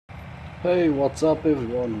Hey, what's up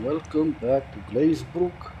everyone? Welcome back to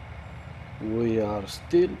Glazebrook. We are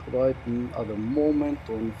still at the moment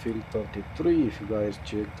on field 33. If you guys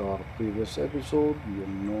checked our previous episode, you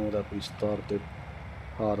know that we started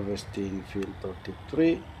harvesting field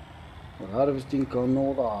 33. We're harvesting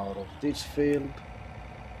canola out of this field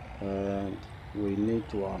and we need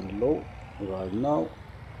to unload right now.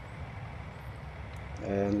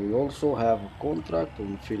 And we also have a contract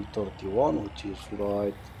on field 31, which is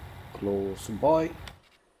right close by.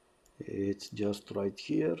 It's just right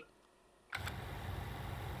here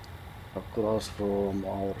across from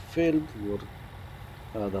our field.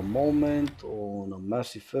 We're at the moment on a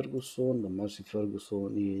Massey Ferguson. The Massey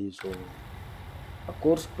Ferguson is on a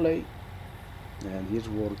course play and he's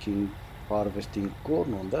working harvesting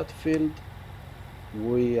corn on that field.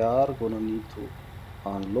 We are gonna need to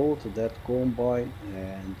unload that combine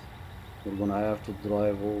and we're gonna have to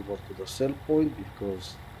drive over to the sell point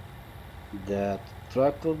because that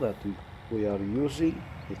tractor that we are using,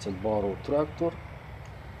 it's a borrowed tractor,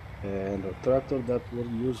 and the tractor that we're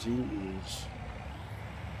using is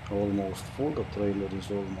almost full. The trailer is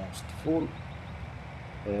almost full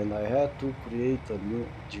and I had to create a new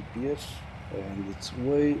GPS and it's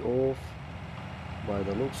way off by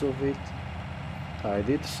the looks of it. I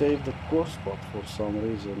did save the course, but for some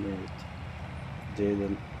reason it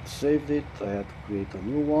didn't save it. I had to create a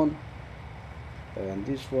new one and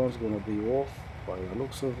this one's gonna be off by the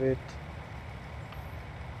looks of it,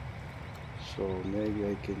 so maybe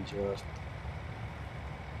I can just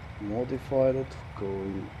modify it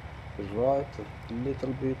going right a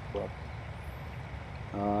little bit, but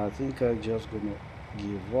I think I'm just gonna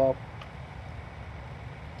give up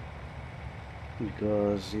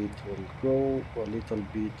because it will go a little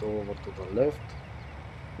bit over to the left.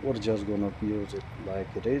 We're just gonna use it like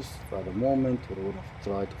it is at the moment. We're gonna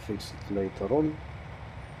try to fix it later on.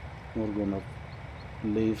 We're gonna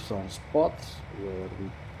leave some spots where we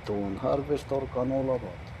don't harvest our canola,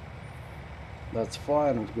 but that's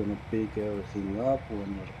fine. We're gonna pick everything up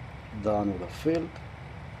when we're done with the field.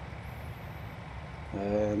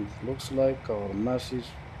 And looks like our masses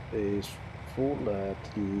is full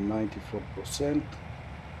at 94%.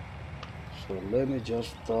 So let me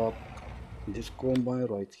just stop this combine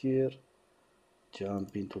right here,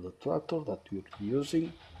 jump into the tractor that we're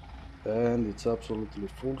using, and it's absolutely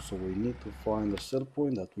full, so we need to find a sell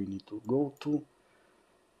point that we need to go to,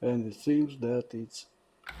 and it seems that it's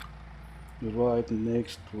right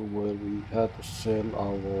next to where we had to sell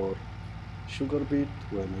our sugar beet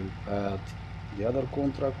when we had the other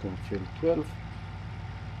contract on field 12.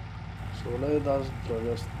 So let us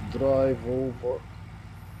just drive over.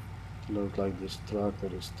 Looks like this tractor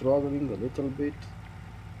is struggling a little bit,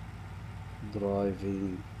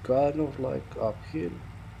 driving kind of like uphill.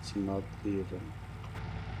 It's not even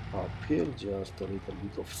uphill, just a little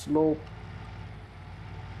bit of slope,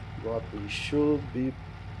 but we should be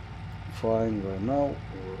fine right now.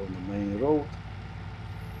 We're on the main road,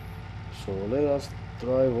 so let us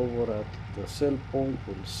drive over at the sell point.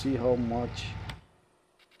 We'll see how much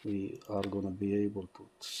we are gonna be able to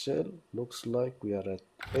sell. Looks like we are at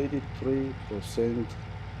 83%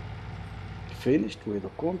 finished with the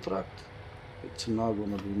contract. It's not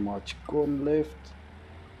gonna be much corn left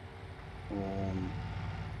on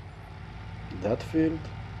that field.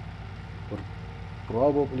 We're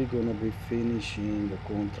probably gonna be finishing the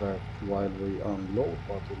contract while we unload,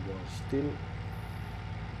 but we're gonna still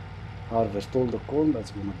harvest all the corn that's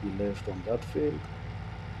gonna be left on that field.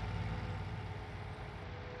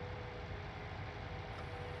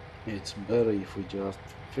 It's better if we just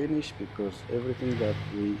finish, because everything that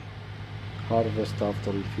we harvest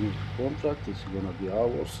after we finish the contract is gonna be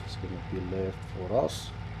ours. It's gonna be left for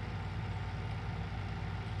us.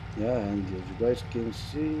 Yeah, and as you guys can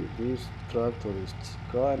see, this tractor is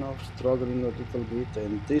kind of struggling a little bit,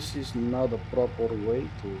 and this is not a proper way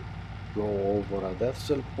to go over at that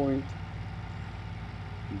sell point,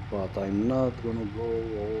 but I'm not gonna go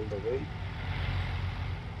all the way.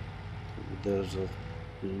 There's a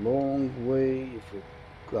long way if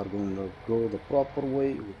we are gonna go the proper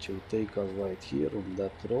way, which will take us right here on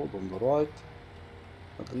that road on the right.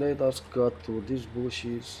 But let us cut through these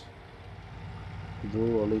bushes,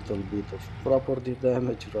 do a little bit of property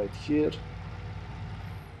damage right here,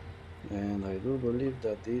 and I do believe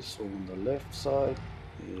that this on the left side,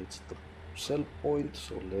 it's the sell point,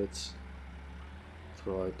 so let's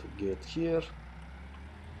try to get here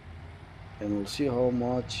and we'll see how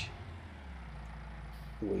much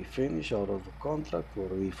we finish out of the contract, or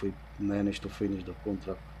if we manage to finish the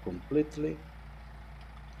contract completely.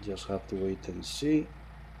 Just have to wait and see.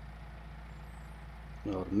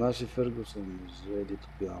 Our Massey Ferguson is ready to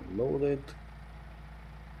be unloaded.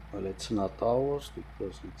 Well, it's not ours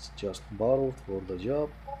because it's just borrowed for the job.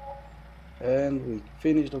 And we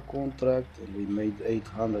finished the contract and we made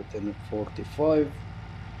 845.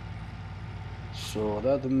 So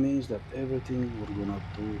that means that everything we're gonna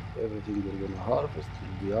do, everything we're gonna harvest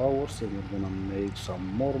will be ours, and we're gonna make some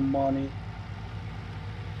more money,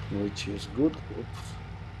 which is good. Oops,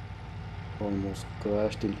 almost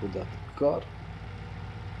crashed into that car.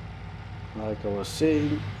 Like I was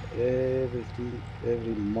saying, everything,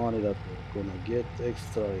 every money that we're gonna get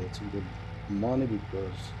extra, it's good money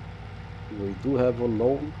because we do have a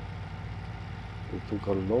loan. We took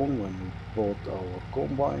a loan when we bought our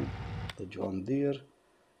combine, the John Deere,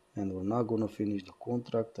 and we're not gonna finish the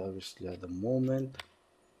contract obviously at the moment.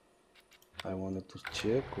 I wanted to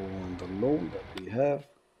check on the loan that we have.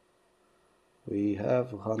 We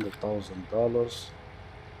have $100,000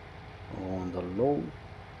 on the loan,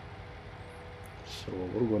 so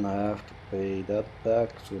we're gonna have to pay that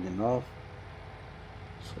back soon enough.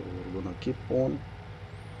 So we're gonna keep on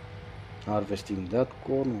harvesting that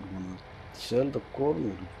corn. We're gonna sell the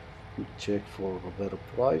corn. We'll check for a better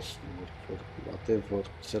price, or for whatever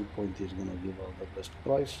sell point is gonna give us the best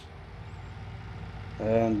price.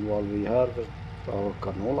 And while we harvest our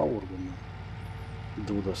canola, we're gonna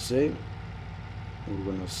do the same. We're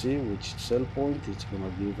gonna see which sell point is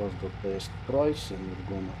gonna give us the best price, and we're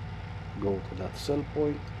gonna go to that sell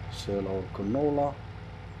point, sell our canola.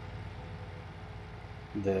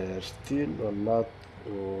 There's still a lot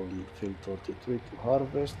on field 33 to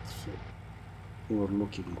harvest, so we're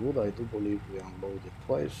looking good. I do believe we unloaded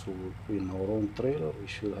twice, so in our own trailer we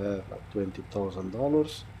should have like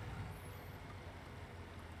 $20,000.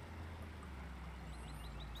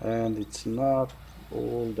 And it's not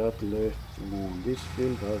all that left on this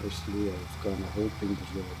field. Obviously I was kind of hoping there's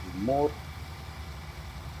gonna be more,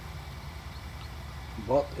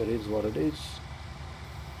 but it is what it is.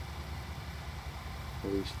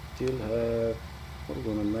 We still have, we're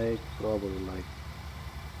gonna make probably like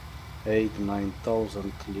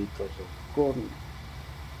 8,000-9,000 liters of corn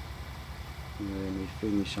when we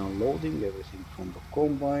finish unloading everything from the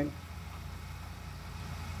combine.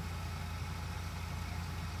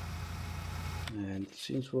 And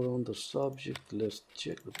since we're on the subject, let's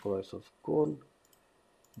check the price of corn.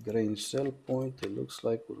 Grain sell point, it looks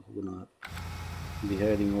like we're gonna be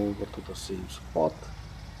heading over to the same spot,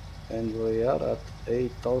 and we are at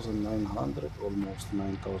 8,900, almost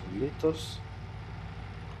 9,000 liters.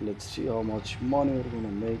 Let's see how much money we're gonna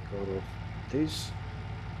make out of this.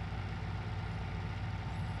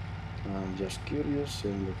 I'm just curious,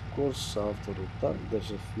 and of course after the done,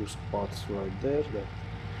 there's a few spots right there that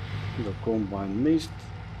the combine missed.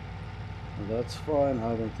 That's fine.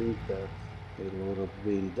 I don't think that it would have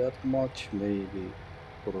been that much. Maybe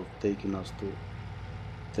would have taken us to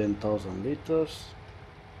 10,000 liters,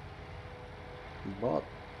 but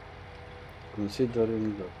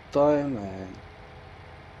considering the time and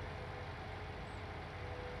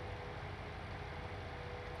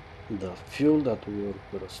the fuel that we were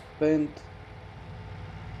gonna spend,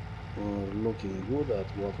 we're looking good at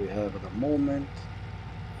what we have at the moment.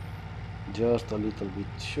 Just a little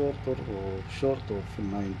bit short of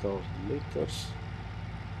 9,000 liters,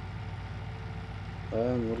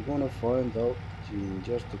 and we're gonna find out in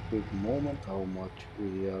just a quick moment how much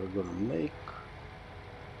we are gonna make,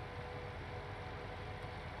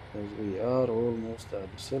 as we are almost at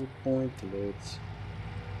the sell point. Let's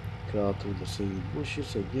cut through the same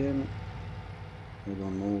bushes again, head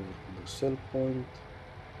on over to the sell point.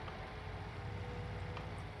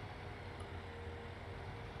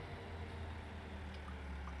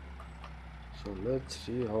 So let's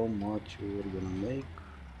see how much we're gonna make.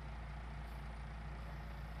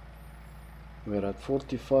 We're at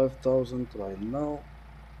 45,000 right now.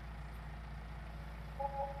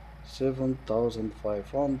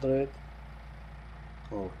 7,500.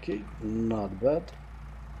 Okay, not bad.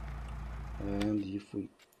 And if we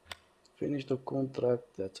finish the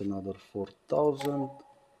contract, that's another 4,000.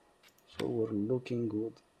 So we're looking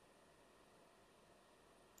good.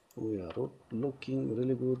 We are looking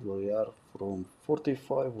really good. We are from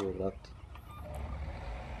 45, we're at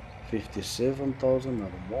 57,000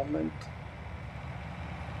 at the moment.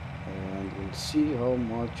 And we'll see how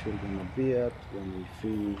much we're gonna be at when we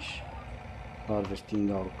finish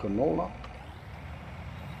harvesting our canola.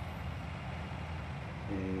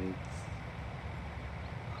 It's,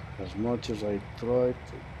 as much as I try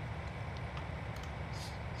to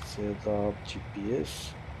set up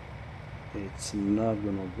GPS, it's not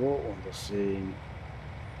gonna go on the same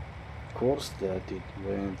course that it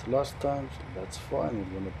went last time, so that's fine.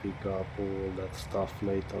 We're gonna pick up all that stuff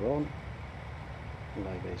later on,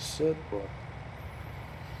 like I said, but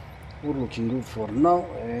we're looking good for now.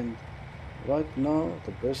 And right now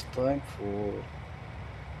the best time for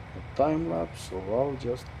a time lapse, so I'll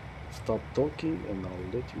just stop talking and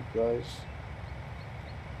I'll let you guys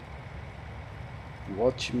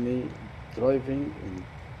watch me driving and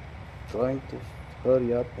trying to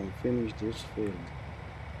hurry up and finish this field.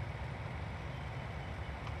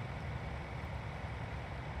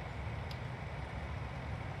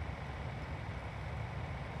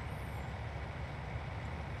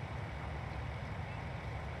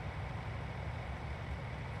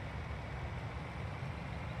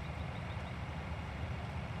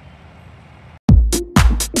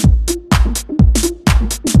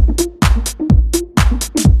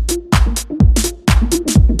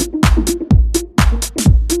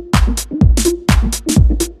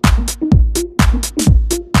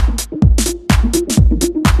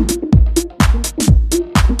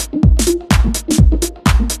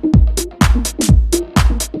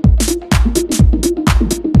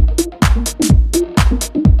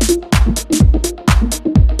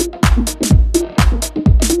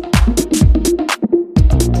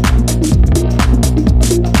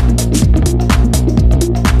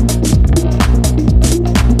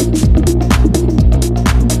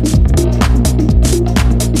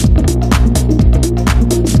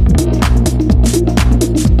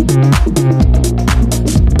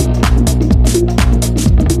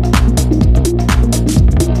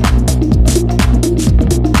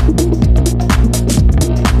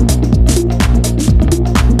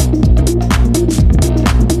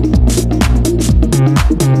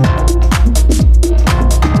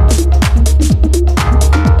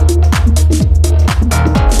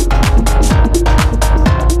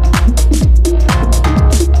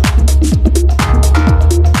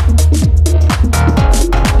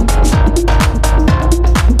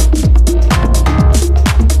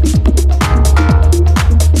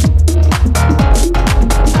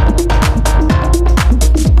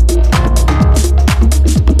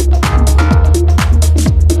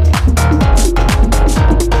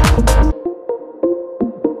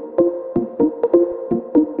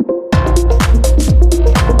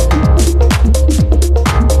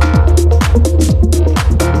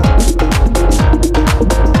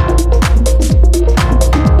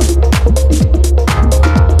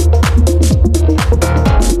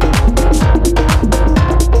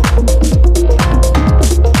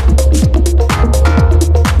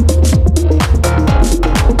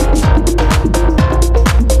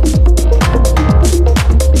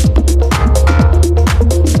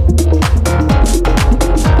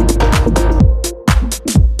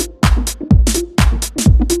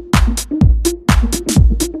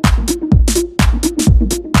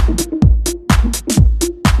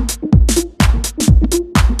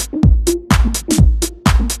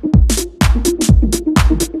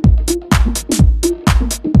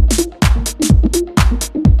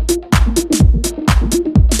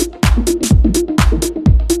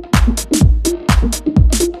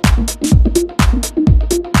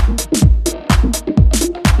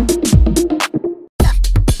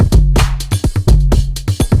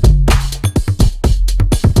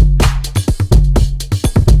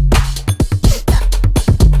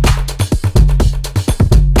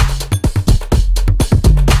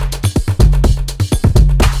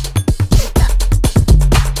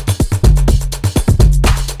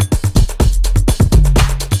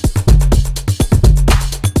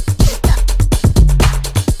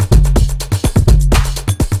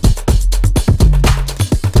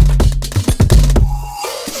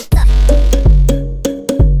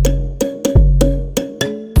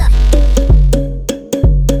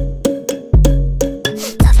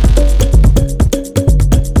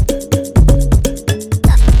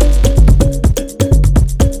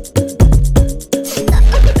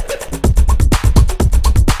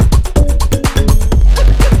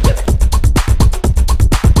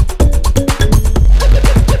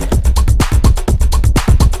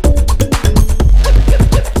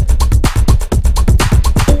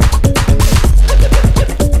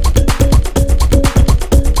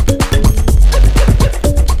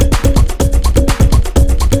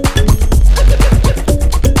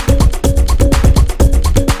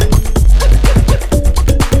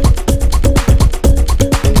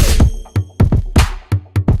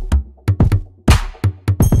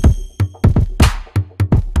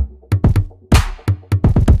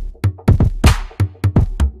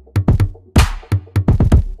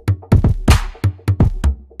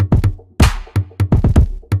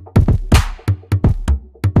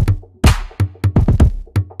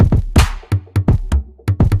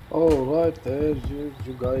 as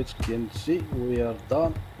you guys can see, we are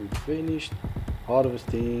done. We finished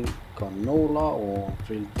harvesting canola on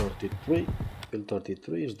field 33. Field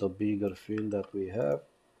 33 is the bigger field that we have.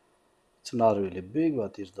 It's not really big,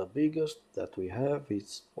 but it's the biggest that we have.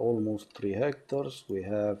 It's almost 3 hectares. We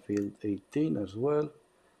have field 18 as well.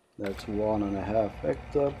 That's 1.5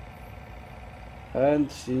 hectare.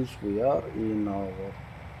 And since we are in our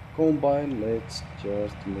combine, let's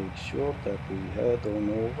just make sure that we head on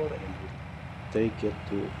over and we take it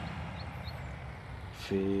to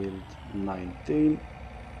field 19.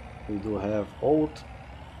 We do have oat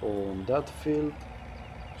on that field,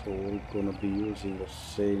 so we're gonna be using the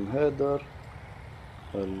same header.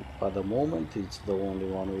 Well, at the moment it's the only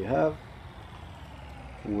one we have.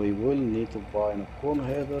 We will need to buy a corn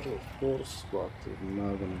header, of course, but we're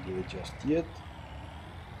not gonna do it just yet.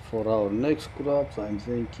 For our next crops, I'm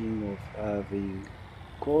thinking of having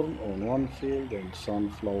corn on one field and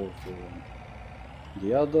sunflower on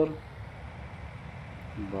the other.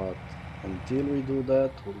 But until we do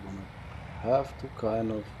that, we're gonna have to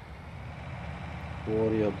kind of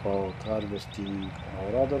worry about harvesting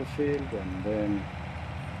our other field and then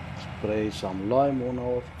spray some lime on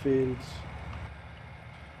our fields.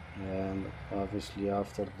 And obviously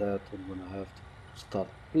after that we're gonna have to start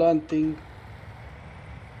planting.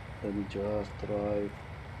 Let me just drive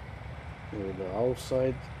with the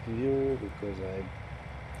outside view because I'm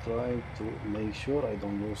trying to make sure I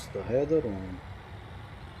don't lose the header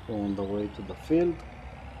on the way to the field.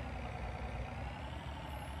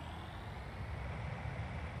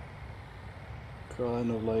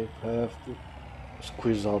 Kind of like have to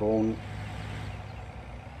squeeze our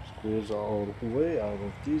way out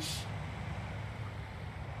of these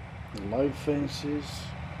live fences.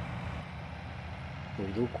 We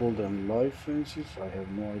do call them live fences. I have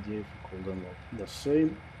no idea if we call them the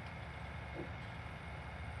same.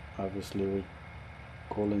 Obviously we're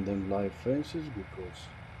calling them live fences because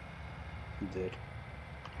they're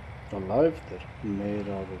alive, they're made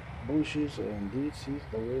out of bushes, and this is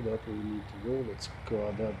the way that we need to go. Let's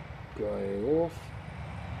cut that guy off.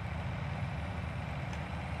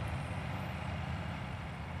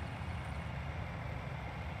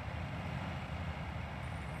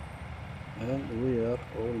 And we are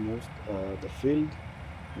almost at the field,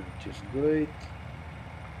 which is great.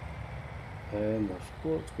 And of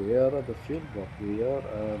course we are at the field, but we are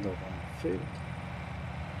at the wrong field.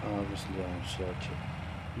 Obviously I'm such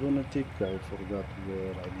a lunatic, I forgot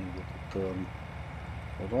where I needed to turn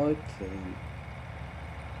right, and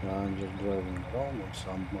I'm just driving around on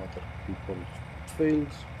some other people's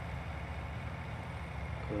fields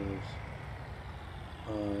because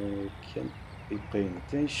I can't be paying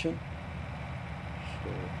attention. So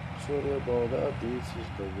sorry about that. This is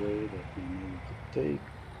the way that we need to take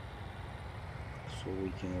so we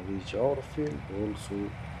can reach our field. Also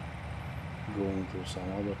going to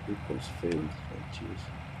some other people's fields, which is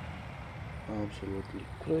absolutely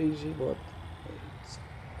crazy, but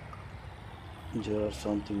it's just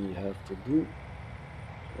something we have to do.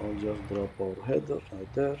 So I'll just drop our header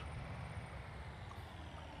right there,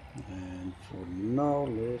 and for now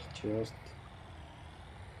let's just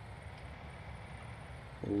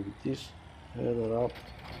hold this header up.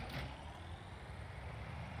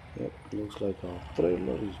 Yep, looks like our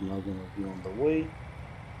trailer is not gonna be on the way,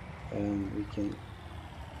 and we can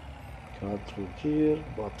cut through here.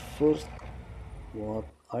 But first, what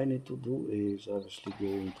I need to do is obviously go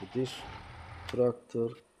into this tractor,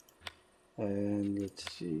 and let's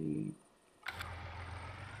see.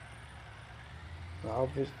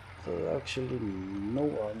 Actually, no,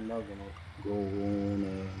 I'm not gonna go on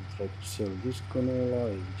and try to sell this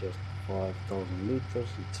canola. It's just 5,000 liters.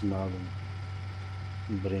 It's not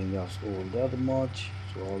gonna bring us all that much,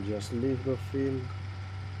 so I'll just leave the field.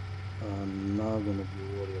 I'm not gonna be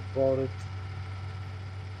worried about it.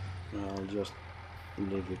 I'll just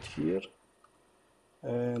leave it here,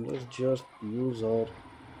 and let's just use our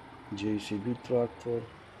JCB tractor,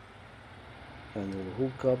 and we'll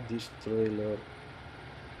hook up this trailer.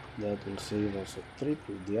 That will save us a trip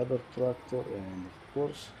with the other tractor. And of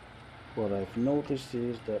course, what I've noticed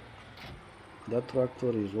is that that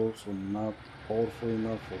tractor is also not powerful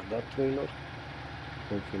enough for that trailer.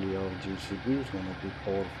 Hopefully our JCB is gonna be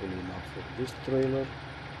powerful enough for this trailer.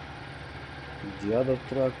 The other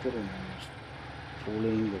tractor, when I was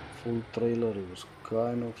pulling the full trailer, it was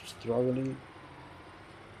kind of struggling.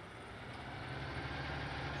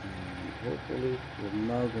 And hopefully we're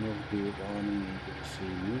not gonna be running into the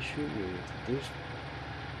same issue with this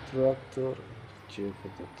tractor. Check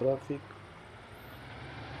for the traffic.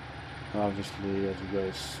 Obviously, as you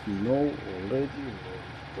guys know already,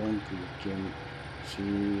 you can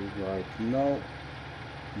see right now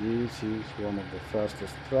This is one of the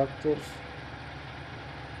fastest tractors.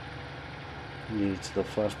 It's the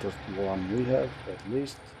fastest one we have, at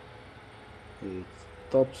least. Its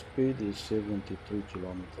top speed is 73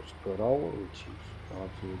 kilometers per hour, which is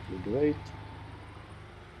absolutely great.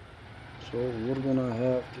 So we're gonna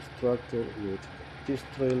have this tractor with this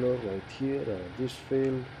trailer right here at this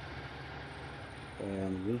field,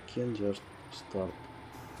 and we can just start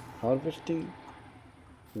harvesting.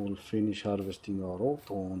 We'll finish harvesting our oat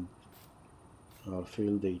on our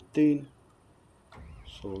field 18.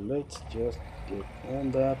 So let's just get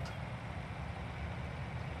on that.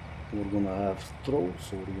 We're gonna have straw,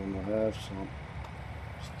 so we're gonna have some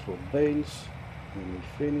straw bales when we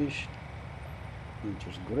finish, which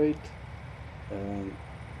is great. And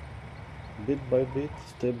bit by bit,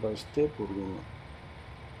 step by step, we're gonna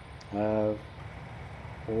have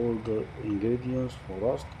all the ingredients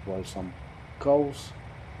for us to buy some cows.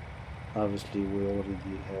 Obviously we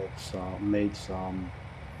already have made some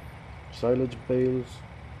silage bales.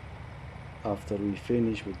 After we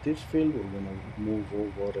finish with this field, we're gonna move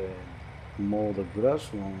over and mow the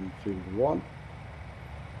grass on field 1,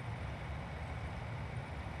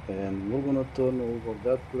 and we're gonna turn over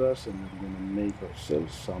that grass and we're gonna make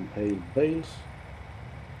ourselves some hay bales,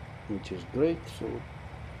 which is great. So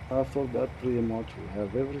after that, pretty much we'll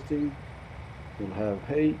have everything. We'll have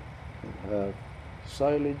hay, we'll have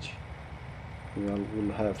silage,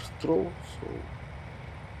 we'll have straw. So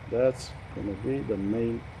that's gonna be the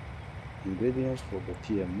main ingredients for the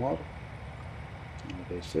TMR.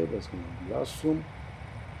 Like I said, that's gonna be awesome.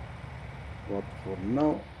 But for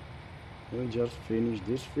now, we just finish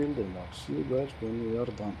this field and I'll see you guys when we are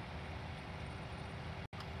done.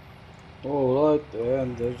 Alright,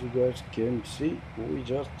 and as you guys can see, we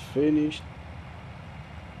just finished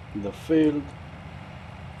the field.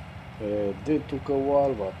 It did took a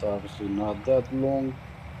while, but obviously not that long.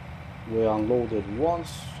 We unloaded once,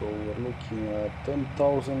 so we're looking at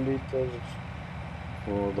 10,000 liters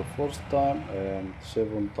for the first time and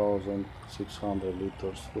 7,600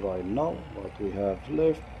 liters right now. What we have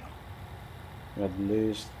left, at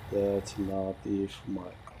least that's not, if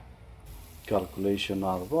my calculations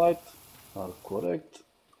are right, are correct.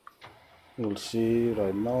 We'll see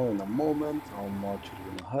right now in a moment how much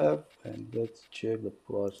we're gonna have, and let's check the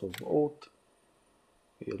price of oat.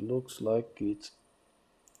 It looks like it's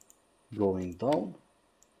going down,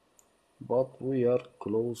 but we are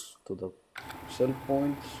close to the sell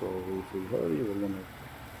point, so if we hurry we're gonna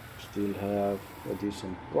still have a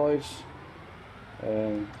decent price.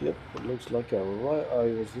 And yep, it looks like I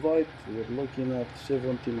was right. We're looking at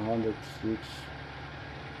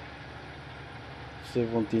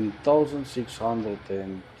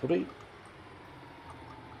 17,603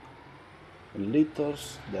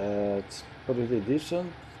 liters. That's pretty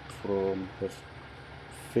decent from the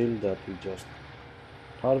field that we just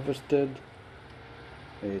harvested.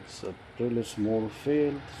 It's a really small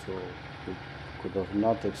field, so we could have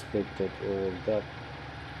not expected all that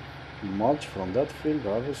much from that field,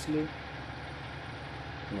 obviously.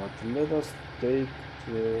 But let us take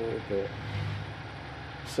the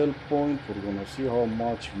sell point. We're gonna see how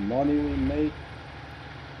much money we make.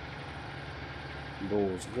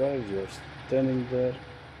 Those guys just standing there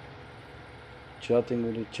chatting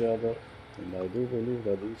with each other, and I do believe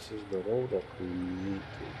that this is the road that we need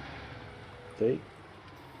to take.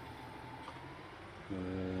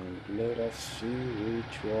 And let us see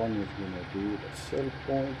which one is gonna be the sell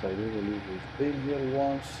point. I do believe we've been here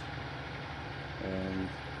once, and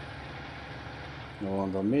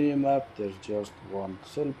on the mini map there's just one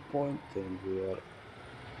sell point, and we are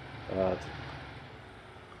at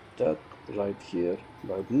that right here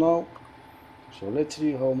right now. So let's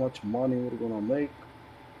see how much money we're gonna make,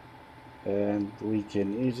 and we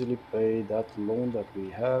can easily pay that loan that we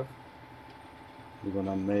have. We're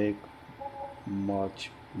gonna make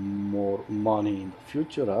much more money in the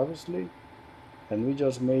future, obviously. And we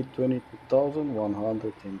just made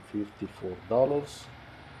 $22,154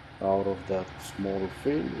 out of that small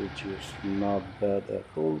field, which is not bad at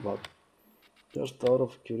all. But just out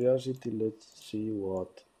of curiosity, let's see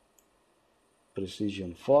what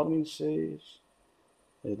precision farming says.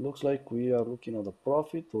 It looks like we are looking at a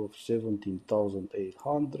profit of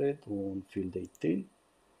 17,800 on field 18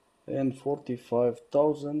 and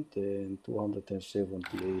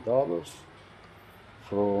 $45,278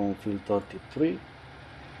 from field 33.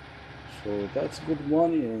 So that's good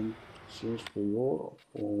money, and since we are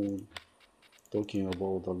on talking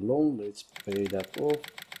about the loan, let's pay that off.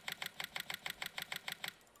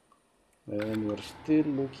 And we're still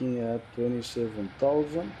looking at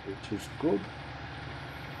 27,000, which is good.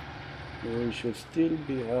 we should still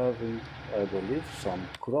be having, I believe, some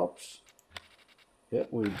crops. Yeah,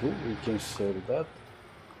 we do. We can sell that,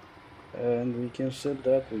 and we can sell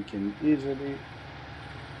that. We can easily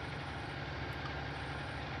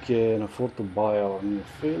can afford to buy our new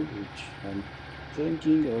field, which I'm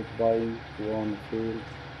thinking of buying one field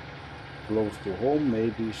close to home,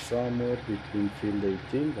 maybe somewhere between field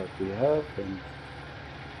 18 that we have and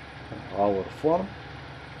our farm.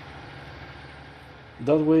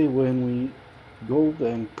 That way, when we go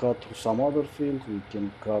and cut through some other fields, we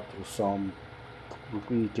can cut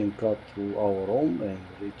through our own and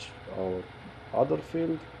reach our other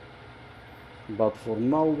field. But for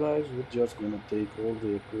now, guys, we're just gonna take all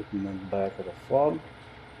the equipment back at the farm,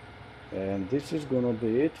 and this is gonna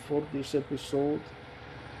be it for this episode.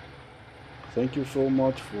 Thank you so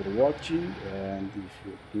much for watching, and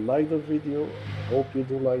if you like the video, I hope you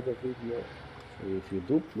do like the video. If you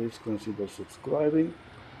do, please consider subscribing.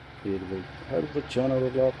 It will help the channel a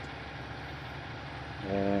lot.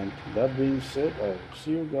 And that being said, I will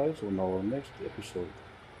see you guys on our next episode.